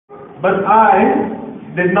But I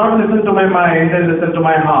did not listen to my mind and listen to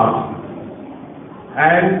my heart.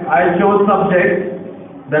 And I chose subjects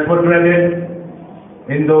that were dreaded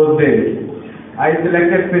in those days. I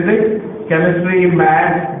selected physics, chemistry,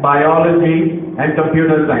 math, biology, and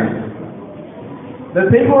computer science. The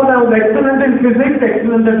thing was, I was excellent in physics,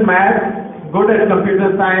 excellent in math, good at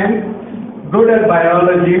computer science, good at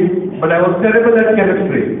biology, but I was terrible at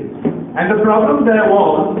chemistry. And the problem there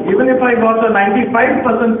was, even if I got a 95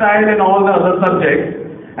 percentile in all the other subjects,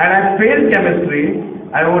 and I failed chemistry,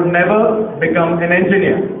 I would never become an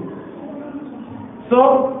engineer.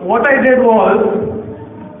 So what I did was,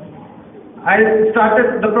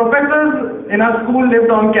 the professors in our school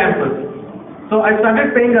lived on campus. So I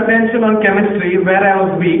started paying attention on chemistry where I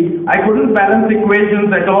was weak. I couldn't balance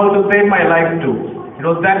equations at all to save my life too. It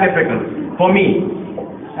was that difficult for me.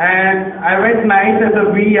 And I went night at the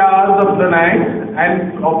wee hours of the night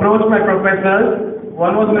and approached my professors.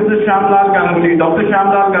 One was Mr. Shamlal Ganguly, Dr.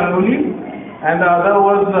 Shamlal Ganguly, and the other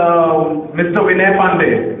was Mr. Vinay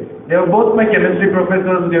Pandey. They were both my chemistry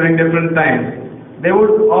professors during different times. They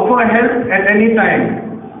would offer help at any time.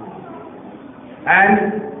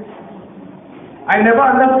 And I never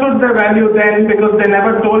understood their value then because they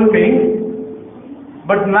never told me.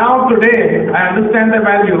 But now today, I understand their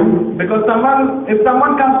value because if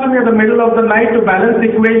someone comes to me at the middle of the night to balance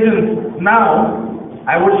equations, now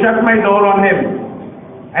I would shut my door on him.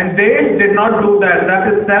 And they did not do that. That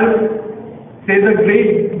itself says a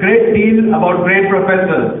great deal about great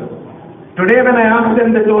professors. Today when I asked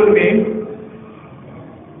them, they told me,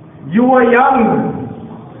 you were young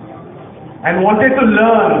and wanted to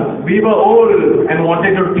learn. We were old and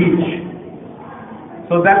wanted to teach.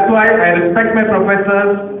 So that's why I respect my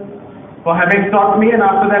professors for having taught me, and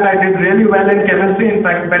after that I did really well in chemistry, in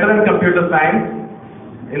fact better in computer science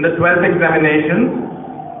in the 12th examination.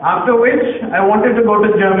 After which I wanted to go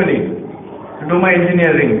to Germany to do my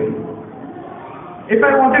engineering. If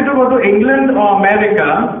I wanted to go to England or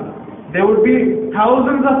America, there would be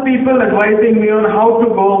thousands of people advising me on how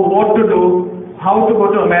to go, what to do, how to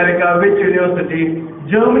go to America, which university.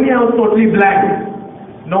 Germany, I was totally blank.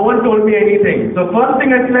 No one told me anything. So first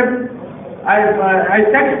thing I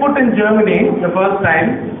set foot in Germany the first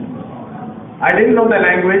time. I didn't know the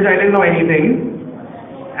language, I didn't know anything.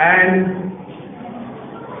 And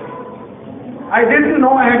I didn't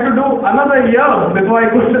know I had to do another year before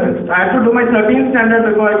I had to do my 13th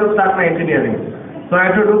standard before I could start my engineering. So I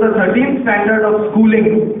had to do the 13th standard of schooling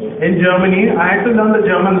in Germany. I had to learn the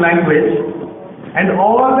German language. And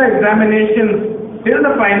all the examinations till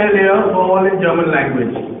the final year were all in German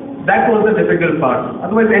language. That was the difficult part.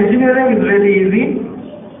 Otherwise engineering is really easy.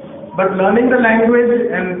 But learning the language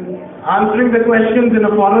and answering the questions in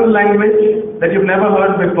a foreign language that you've never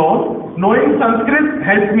heard before. Knowing Sanskrit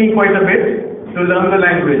helped me quite a bit to learn the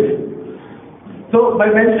language. So by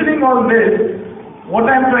mentioning all this, what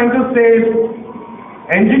I'm trying to say is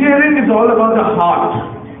engineering is all about the heart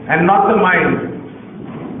and not the mind.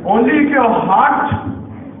 Only if your heart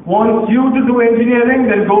wants you to do engineering,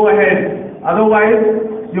 then go ahead. Otherwise,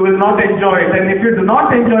 you will not enjoy it. And if you do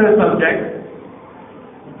not enjoy a subject,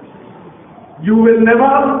 you will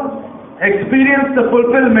never experience the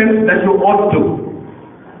fulfillment that you ought to.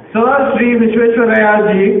 Sir Sri Visvesvaraya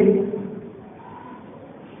Ji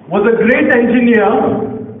was a great engineer,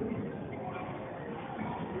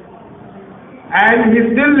 and he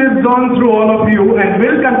still lives on through all of you and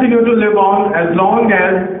will continue to live on as long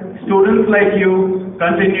as students like you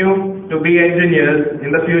continue to be engineers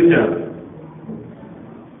in the future.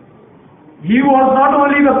 He was not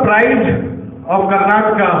only the pride of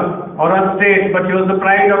Karnataka or a state, but he was the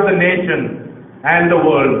pride of the nation and the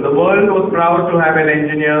world. The world was proud to have an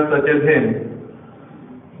engineer such as him.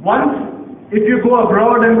 Once, if you go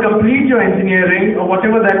abroad and complete your engineering or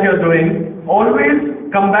whatever that you're doing, always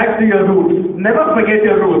come back to your roots. Never forget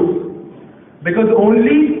your roots. Because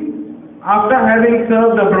only after having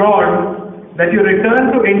served abroad that you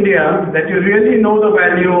return to India, that you really know the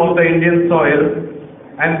value of the Indian soil,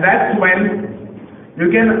 and that's when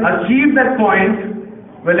you can achieve that point.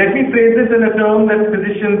 Well, let me phrase this in a term that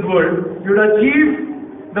physicians would. You'd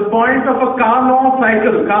achieve the point of a Carnot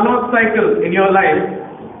cycle in your life.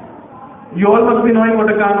 You all must be knowing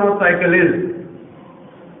what a Carnot cycle is.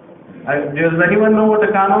 Does anyone know what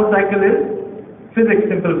a Carnot cycle is? Physics,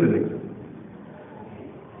 simple physics.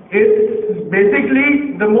 It's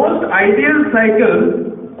basically the most ideal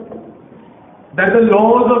cycle that the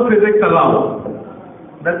laws of physics allow.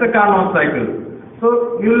 That's a Carnot cycle.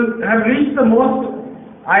 So you'll have reached the most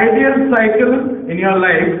ideal cycle in your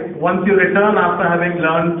life once you return after having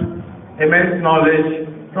learned immense knowledge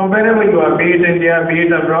from wherever you are, be it India, be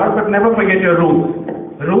it abroad, but never forget your roots.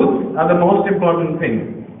 Roots are the most important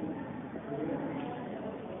thing.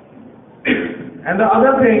 And the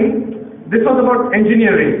other thing, this was about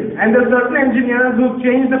engineering. And there are certain engineers who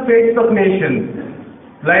changed the fates of nations,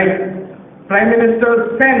 like Prime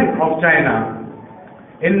Minister Sen of China.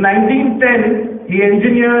 In 1910, he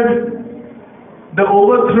engineered the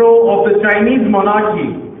overthrow of the Chinese monarchy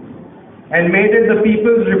and made it the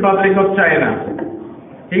People's Republic of China.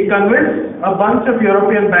 He convinced a bunch of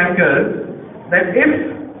European bankers that if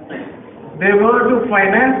they were to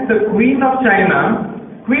finance the Queen of China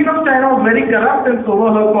was very corrupt and so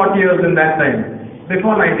were her courtiers in that time,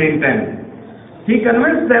 before 1910. He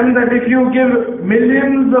convinced them that if you give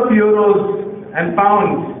millions of euros and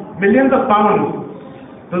pounds, millions of pounds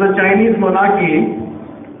to the Chinese monarchy,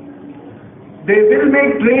 they will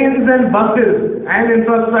make trains and buses and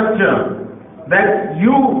infrastructure that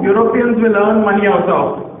you Europeans will earn money out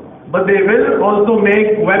of, but they will also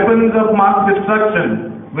make weapons of mass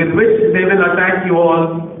destruction with which they will attack you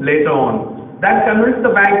all later on. That convinced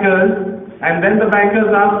the bankers, and then the bankers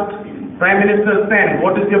asked Prime Minister Sen,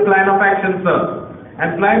 what is your plan of action, sir?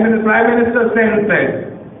 And Prime Minister Sen said,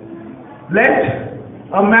 let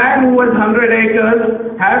a man who has 100 acres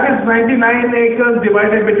have his 99 acres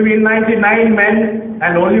divided between 99 men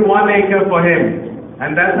and only 1 acre for him.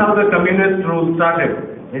 And that's how the communist rule started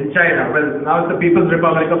in China. Well, now it's the People's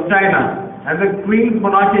Republic of China. And the Queen's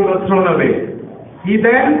monarchy was thrown away. He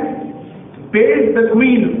then paid the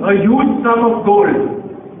Queen a huge sum of gold.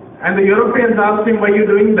 And the Europeans asked him, why are you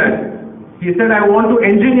doing that? He said, I want to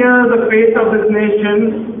engineer the fate of this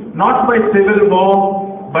nation, not by civil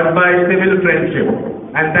war, but by civil friendship.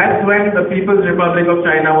 And that's when the People's Republic of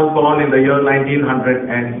China was born in the year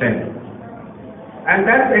 1910. And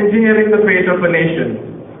that's engineering the fate of a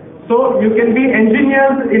nation. So you can be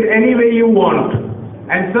engineers in any way you want.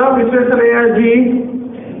 And Sir Visvesvaraya ji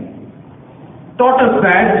taught us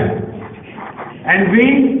that, and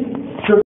we